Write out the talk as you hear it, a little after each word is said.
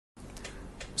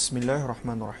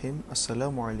Bismillahirrahmanirrahim.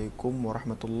 Assalamualaikum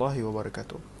warahmatullahi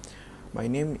wabarakatuh. My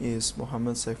name is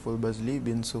Muhammad Saiful Bazli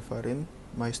bin Sufarin.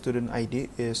 My student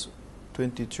ID is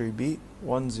 23B1004.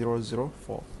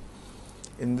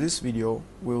 In this video,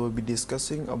 we will be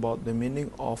discussing about the meaning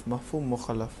of Mafhum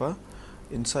Mukhalafah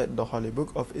inside the Holy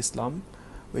Book of Islam,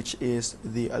 which is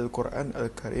the Al-Qur'an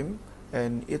Al-Karim,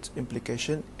 and its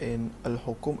implication in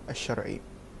al-Hukm al-syar'iyy.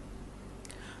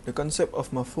 The concept of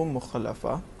Mafhum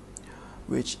Mukhalafah,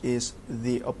 which is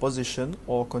the opposition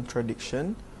or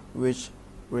contradiction, which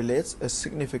relates a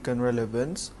significant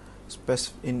relevance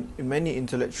in many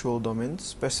intellectual domains,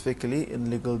 specifically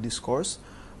in legal discourse,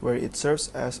 where it serves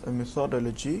as a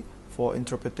methodology for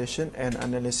interpretation and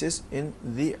analysis in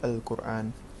the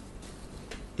Al-Qur'an.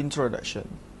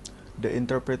 Introduction. The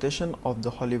interpretation of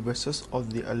the holy verses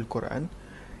of the Al-Qur'an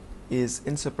is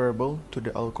inseparable to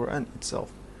the Al-Qur'an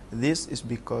itself. This is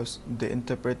because the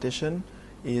interpretation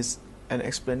is an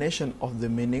explanation of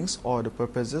the meanings or the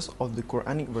purposes of the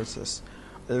Quranic verses.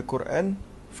 Al-Qur'an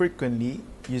frequently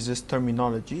uses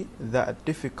terminology that are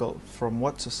difficult from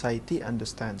what society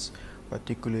understands,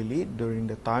 particularly during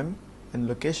the time and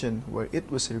location where it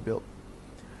was revealed.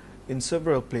 In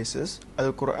several places,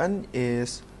 Al-Qur'an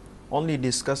only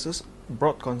discusses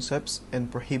broad concepts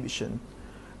and prohibition.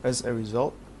 As a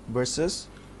result, verses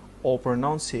or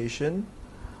pronunciation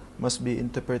must be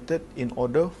interpreted in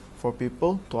order for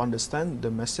people to understand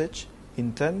the message,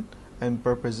 intent, and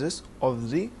purposes of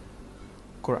the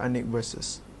Quranic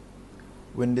verses.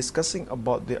 When discussing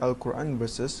about the Al-Quran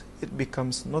verses, it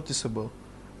becomes noticeable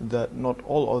that not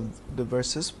all of the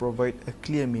verses provide a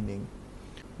clear meaning.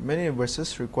 Many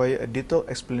verses require a detailed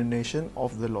explanation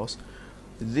of the laws.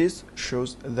 This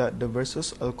shows that the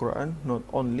verses of Al-Quran not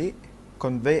only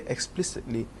convey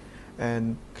explicitly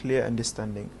and clear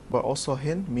understanding, but also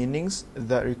hint meanings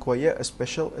that require a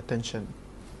special attention.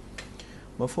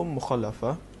 Mafhum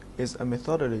Mukhalafah is a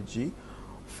methodology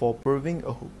for proving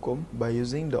a hukum by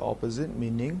using the opposite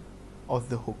meaning of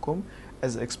the hukum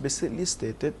as explicitly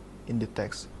stated in the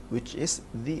text, which is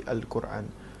the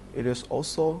Al-Qur'an. It is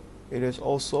also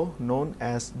known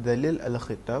as Dalil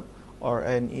al-Khitab, or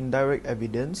an indirect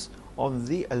evidence of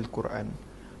the Al-Qur'an.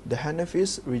 The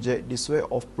Hanafis reject this way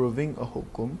of proving a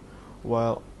hukum,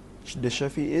 while the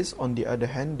Shafi'is, on the other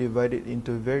hand, divided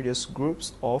into various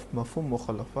groups of Mafhum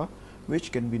Mukhalafah,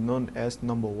 which can be known as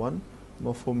number 1,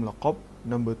 Mafhum Laqab,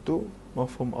 number 2,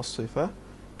 Mafhum As-Sifah,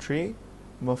 3,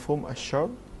 Mafhum Al-Shart,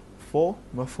 4,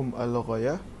 Mafhum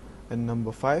Al-Ghayah, and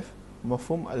number 5,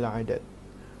 Mafhum Al-Adad.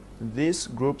 These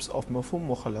groups of Mafhum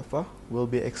Mukhalafah will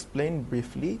be explained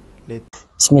briefly later.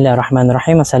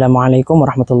 Bismillahirrahmanirrahim. Assalamualaikum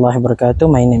warahmatullahi wabarakatuh.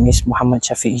 My name is Muhammad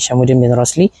Shafi'i Shamuddin bin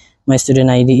Rasli. My student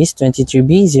ID is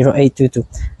 23B0822,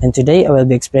 and today I will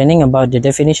be explaining about the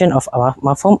definition of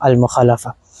Mafhum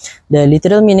al-Mukhalafah. The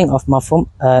literal meaning of Mafhum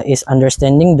is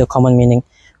understanding the common meaning,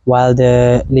 while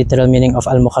the literal meaning of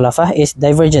al-Mukhalafah is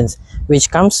divergence, which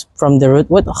comes from the root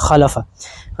word khalafa.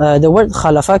 The word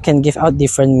khalafa can give out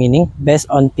different meaning based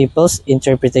on people's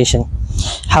interpretation.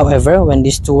 However, when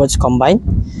these two words combine,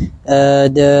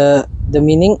 the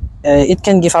meaning it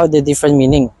can give out the different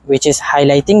meaning, which is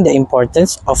highlighting the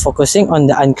importance of focusing on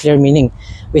the unclear meaning,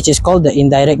 which is called the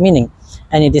indirect meaning,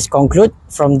 and it is concluded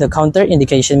from the counter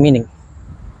indication meaning.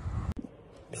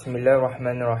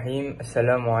 Bismillahirrahmanirrahim.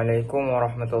 Assalamualaikum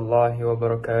warahmatullahi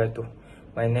wabarakatuh.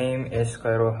 My name is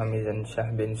Khairul Hamizan Shah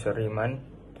bin Suriman,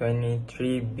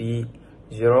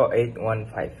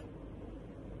 23B0815.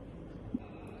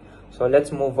 So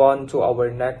let's move on to our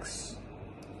next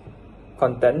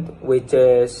content, which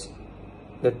is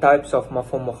the types of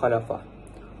Mafhum Mukhalafah.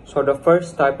 So the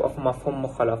first type of Mafhum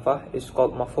Mukhalafah is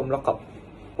called Mafhum Laqab.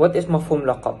 What is Mafhum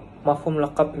Laqab? Mafhum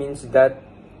Laqab means that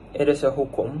it is a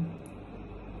hukum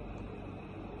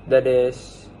that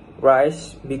is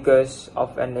rise because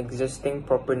of an existing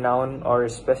proper noun or a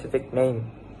specific name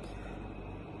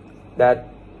that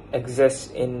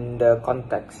exists in the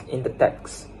context, in the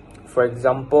text. For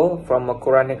example, from a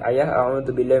Quranic ayah,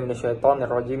 A'udhu billahi minasyaitanir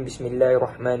rajim,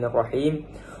 Bismillahirrahmanirrahim,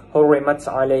 Hurrimat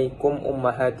alaykum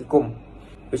ummahatikum,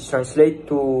 which translates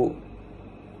to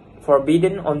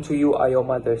forbidden unto you are your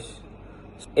mothers.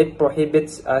 It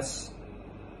prohibits us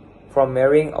from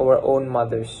marrying our own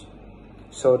mothers.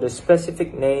 So the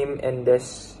specific name in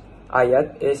this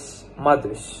ayat is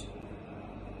mothers.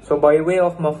 So by way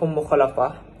of Mafhum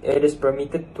Mukhalafah, it is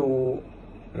permitted to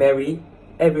marry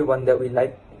everyone that we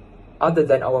like other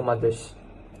than our mothers.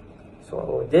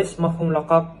 So this Mafhum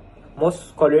Laqab, most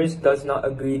scholars does not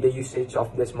agree the usage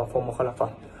of this Mafhum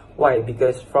Mukhalafah. Why?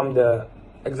 Because from the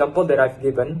example that I've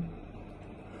given,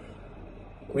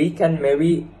 we can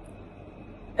marry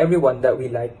everyone that we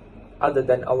like other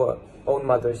than our own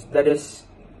mothers. That is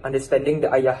understanding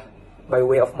the ayah by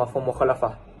way of Mafhum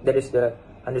Mukhalafah. That is the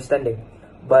understanding.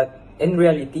 But in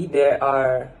reality, there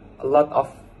are a lot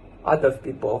of other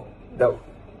people that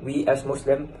we as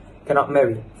Muslim cannot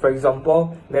marry. For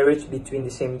example, marriage between the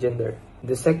same gender.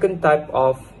 The second type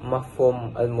of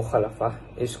Mafhum al-Mukhalafah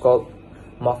is called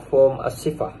Mafhum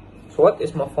al-Sifah. So what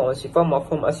is Mafhum al-Sifah?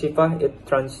 Mafhum al-Sifah, it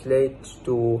translates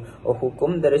to a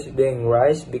hukum that is being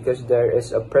raised because there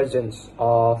is a presence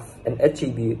of an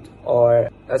attribute or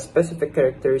a specific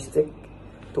characteristic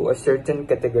to a certain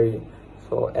category.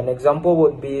 So an example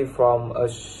would be from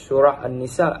Surah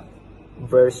An-Nisa,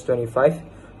 verse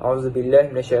 25. أعوذ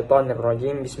بالله من الشيطان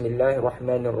الرجيم بسم الله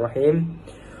الرحمن الرحيم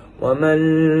ومن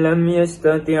لم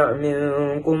يستطع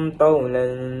منكم طولا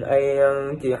أن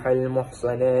ينكح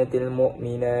المحصنات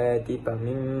المؤمنات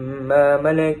فمما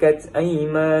ملكت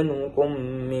أيمانكم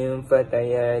من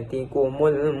فتياتكم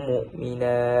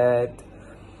المؤمنات,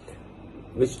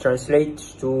 which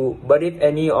translates to, but if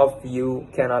any of you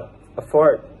cannot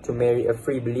afford to marry a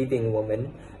free believing woman,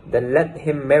 then let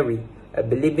him marry a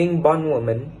believing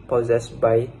bondwoman possessed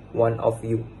by one of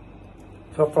you.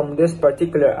 So from this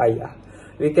particular ayah,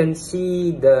 we can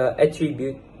see the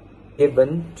attribute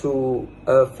given to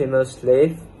a female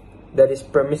slave that is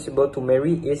permissible to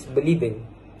marry is believing.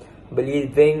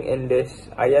 Believing in this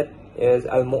ayat is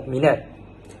al-mu'minat.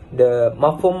 The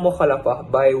Mafhum Mukhalafah,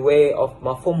 by way of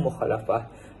Mafhum Mukhalafah,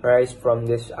 rise from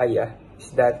this ayah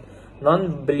is that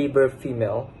non-believer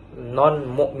female,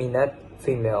 non-mu'minat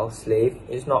female slave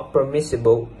is not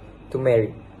permissible to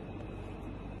marry.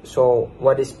 So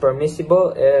what is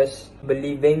permissible is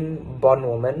believing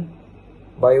bondwoman.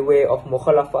 By way of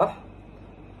mukhalafah,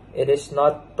 it is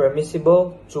not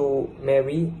permissible to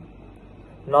marry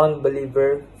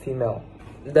non-believer female.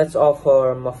 That's all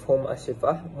for Mafhum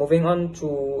al-Sifah. Moving on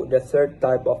to the third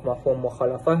type of Mafhum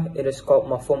Mukhalafah, it is called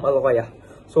Mafhum al-Ghayah.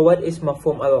 So what is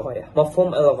Mafhum al-Ghayah?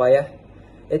 Mafhum al-Ghayah,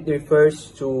 it refers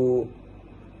to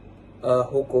a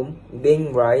hukum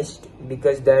being raised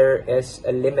because there is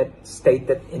a limit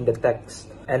stated in the text,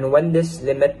 and when this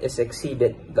limit is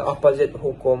exceeded, the opposite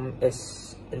hukum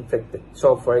is inflicted.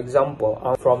 So for example,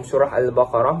 from Surah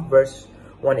Al-Baqarah verse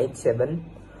 187,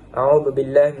 أعوذ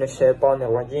بالله من الشيطان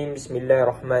الرجيم بسم الله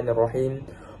الرحمن الرحيم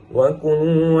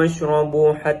وكلوا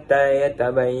واشربوا حتى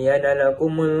يتبين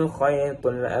لكم الخيط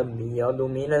الأبيض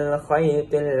من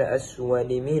الخيط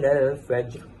الأسود من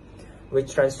الفجر,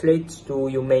 which translates to,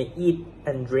 you may eat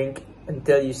and drink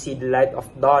until you see the light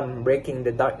of dawn breaking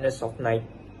the darkness of night.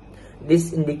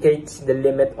 This indicates the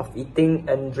limit of eating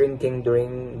and drinking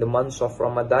during the months of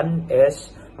Ramadan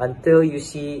is until you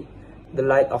see the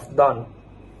light of dawn.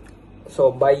 So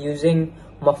by using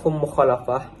Mafhum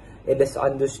Mukhalafah, it is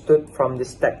understood from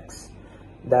this text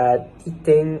that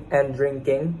eating and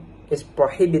drinking is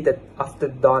prohibited after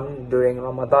dawn during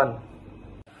Ramadan.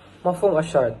 Mafhum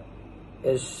al-Shart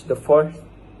is the fourth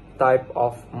type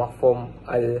of Mafhum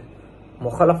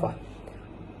al-Mukhalafah.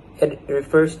 It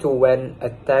refers to when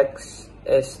a text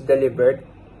is delivered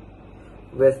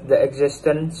with the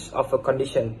existence of a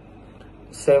condition,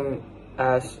 same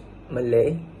as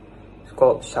Malay, it's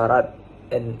called syarat.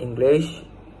 In English,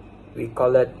 we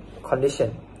call it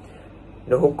condition.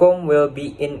 The hukum will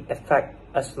be in effect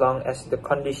as long as the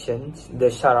conditions,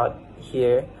 the syarat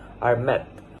here, are met,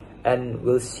 and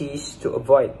will cease to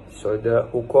avoid. So the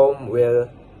hukum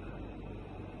will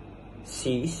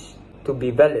cease to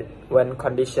be valid when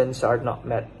conditions are not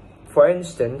met. For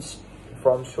instance,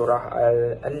 from Surah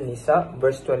An-Nisa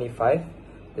verse 25,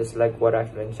 just like what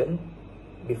I've mentioned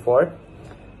before,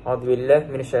 أعوذ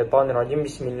بالله من الشيطان الرجيم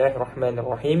بسم الله الرحمن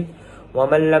الرحيم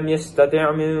ومن لم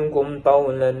يستطع منكم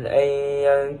طولا أن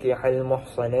ينكح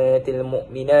المحصنات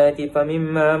المؤمنات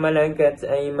فمما ملكت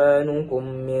أيمانكم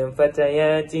من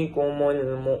فتياتكم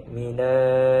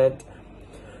المؤمنات.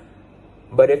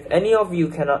 But if any of you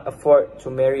cannot afford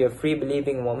to marry a free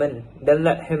believing woman, then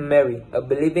let him marry a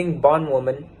believing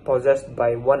bondwoman possessed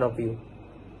by one of you.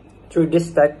 Through this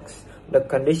text, the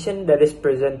condition that is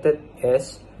presented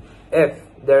is, if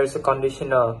there is a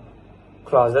conditional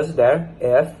clauses there,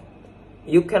 if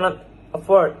you cannot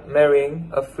afford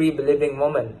marrying a free believing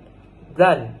woman,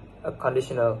 then a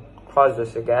conditional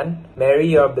clauses again, marry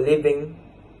your believing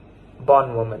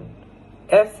bondwoman.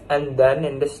 If and then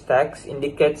in this text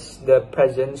indicates the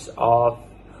presence of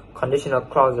conditional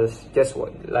clauses, just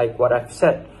like what I've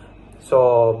said.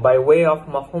 So by way of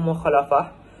Mafhum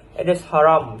Mukhalafah, it is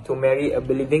haram to marry a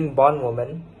believing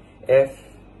bondwoman if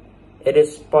it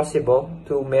is possible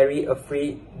to marry a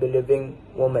free believing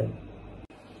woman.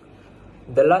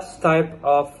 The last type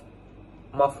of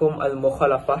Mafhum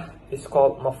al-Mukhalafah is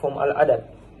called Mafhum al-Adad.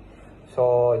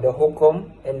 So the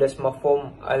hukum in this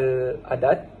mafhum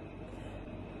al-adat,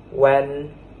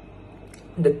 when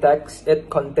the text it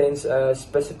contains a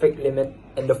specific limit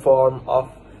in the form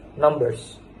of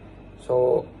numbers.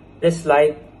 So just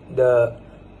like the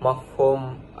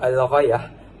mafhum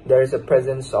al-ghayah, there is a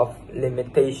presence of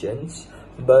limitations,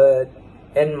 but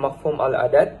in mafhum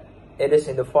al-adat, it is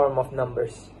in the form of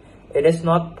numbers. It is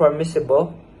not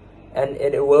permissible and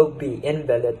it will be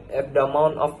invalid if the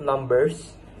amount of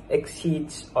numbers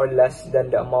exceeds or less than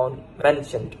the amount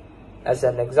mentioned. As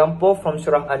an example from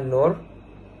Surah An-Nur,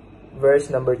 verse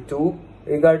number 2,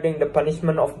 regarding the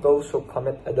punishment of those who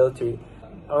commit adultery.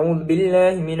 أعوذ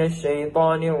بالله من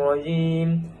الشيطان الرجيم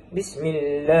بسم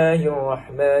الله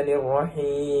الرحمن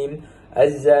الرحيم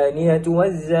الزانية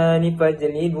والزاني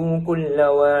فاجلدوا كل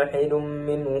واحد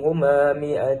منهما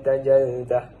 100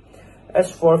 جلدة. As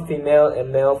for female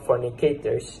and male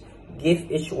fornicators,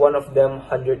 give each one of them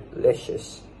 100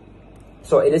 lashes.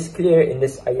 So it is clear in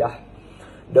this ayah,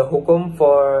 the hukum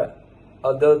for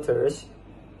adulterers,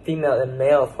 female and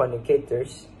male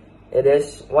fornicators, it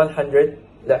is 100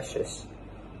 lashes.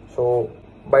 So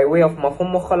by way of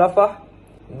mafhum mukhalafah,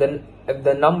 then if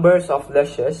the numbers of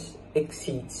lashes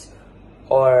exceeds,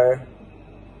 or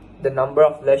the number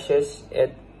of lashes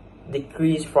it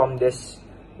decrease from this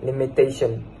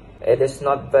limitation, it is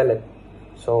not valid.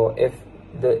 So if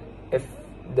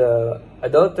the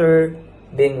adulterer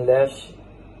being lashed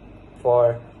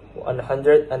for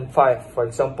 105, for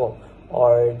example,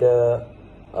 or the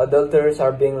adulterers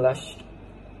are being lashed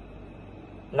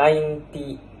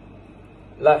 90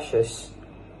 lashes,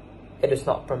 it is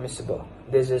not permissible.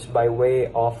 This is by way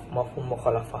of mafhum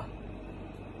mukhalafah.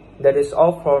 That is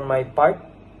all for my part.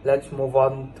 Let's move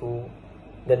on to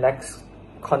the next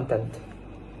content.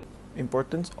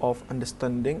 Importance of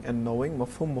understanding and knowing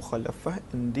Mafhum Mukhalafah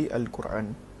in the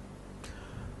Al-Qur'an.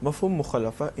 Mafhum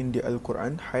Mukhalafah in the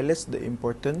Al-Qur'an highlights the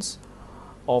importance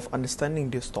of understanding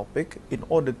this topic in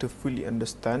order to fully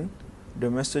understand the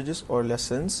messages or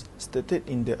lessons stated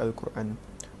in the Al-Qur'an.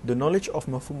 The knowledge of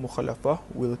Mafhum Mukhalafah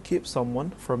will keep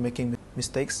someone from making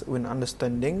mistakes when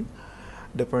understanding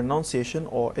the pronunciation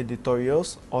or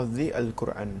editorials of the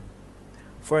Al-Qur'an.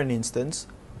 For an instance,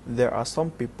 there are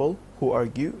some people who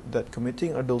argue that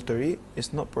committing adultery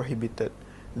is not prohibited.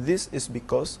 This is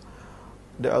because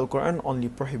the Al-Qur'an only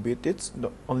prohibits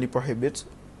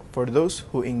for those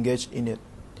who engage in it.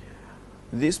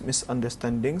 These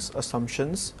misunderstandings,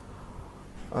 assumptions,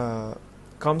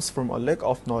 comes from a lack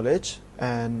of knowledge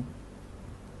and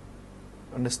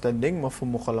understanding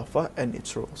Mafhum Mukhalafah and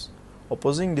its rules.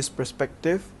 Opposing this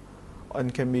perspective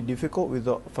can be difficult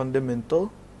without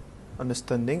fundamental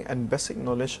understanding and basic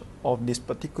knowledge of this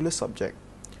particular subject.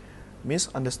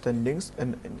 Misunderstandings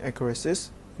and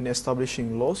inaccuracies in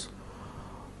establishing laws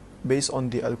based on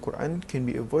the Al-Qur'an can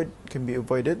be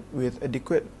avoided with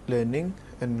adequate learning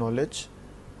and knowledge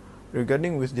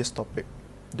regarding with this topic.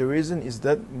 The reason is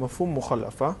that Mafhum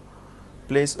Mukhalafah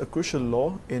plays a crucial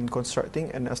role in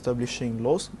constructing and establishing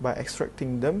laws by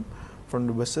extracting them from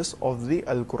the basis of the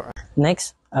Al-Qur'an.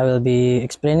 Next, I will be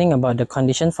explaining about the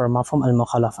condition for Mafhum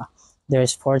al-Mukhalafah. There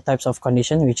is 4 types of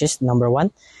condition, which is number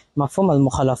 1, Mafhum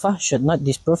al-Mukhalafah should not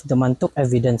disprove the mantuk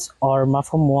evidence or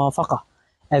Mafhum muwafaqah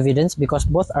evidence because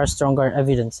both are stronger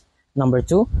evidence. Number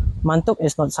 2, mantuk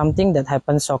is not something that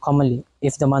happens so commonly.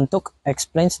 If the mantuk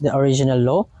explains the original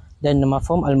law, then the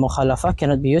Mafhum al-Mukhalafah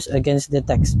cannot be used against the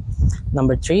text.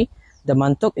 Number 3, the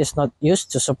mantuk is not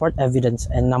used to support evidence.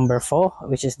 And number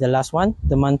 4, which is the last one,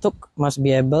 the mantuk must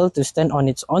be able to stand on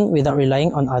its own without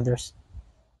relying on others.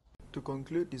 To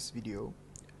conclude this video,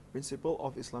 principle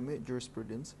of Islamic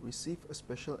jurisprudence receive a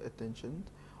special attention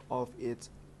of its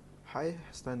high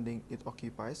standing it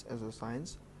occupies as a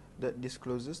science that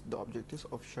discloses the objectives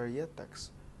of Sharia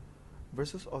texts.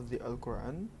 Verses of the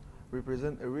Al-Qur'an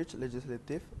represent a rich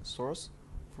legislative source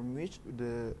from which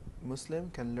the Muslim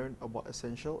can learn about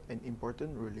essential and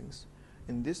important rulings.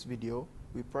 In this video,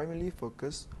 we primarily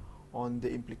focus on the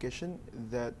implication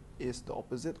that is the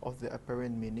opposite of the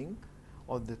apparent meaning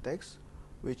of the text,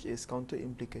 which is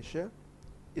counter-implication,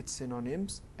 its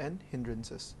synonyms and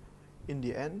hindrances. In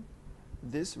the end,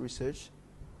 this research,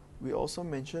 we also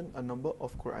mention a number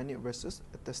of Quranic verses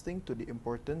attesting to the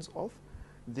importance of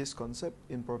this concept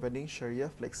in providing Sharia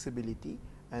flexibility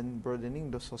and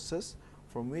broadening the sources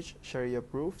from which Sharia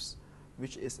proofs,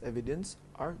 which is evidence,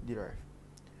 are derived.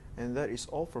 And that is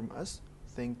all from us.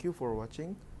 Thank you for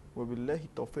watching. Wabillahi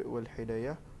taufiq wal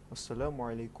hidayah. Wassalamu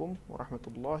alaikum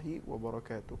warahmatullahi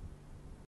wabarakatuh.